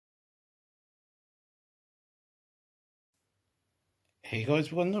Hey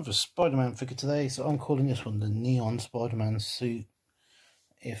guys, we've got another Spider-Man figure today, so I'm calling this one the Neon Spider-Man suit.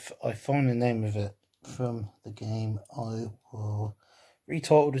 If I find the name of it from the game, I will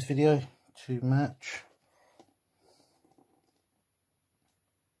retitle this video to match.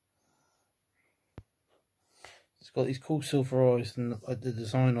 It's got these cool silver eyes, and the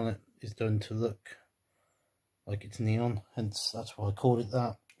design on it is done to look like it's neon, hence that's why I called it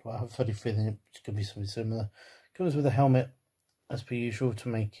that. But I have a funny feeling it's going to be something similar. Comes with a helmet, as per usual, to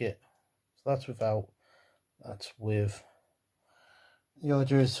make it, so that's without, that's with. The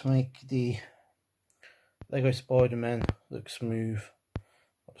idea is to make the Lego Spider-Man look smooth,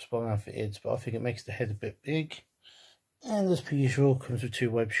 what the Spider-Man fit is, but I think it makes the head a bit big. And as per usual, comes with 2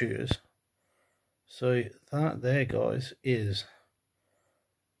 web shooters. So that there, guys, is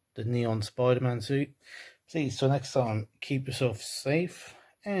the Neon Spider-Man suit. Please, till next time, keep yourself safe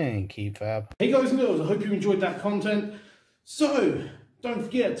and keep fab. Hey guys and girls, I hope you enjoyed that content. So, don't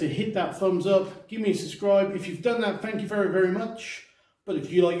forget to hit that thumbs up, give me a subscribe. If you've done that, thank you very, very much. But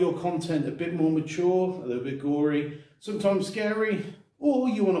if you like your content a bit more mature, a little bit gory, sometimes scary, or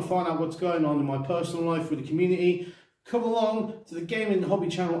you want to find out what's going on in my personal life with the community, come along to the Gaming Hobby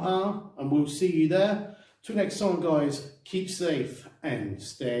Channel R, and we'll see you there. Till next time, guys, keep safe and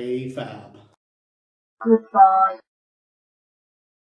stay fab. Goodbye.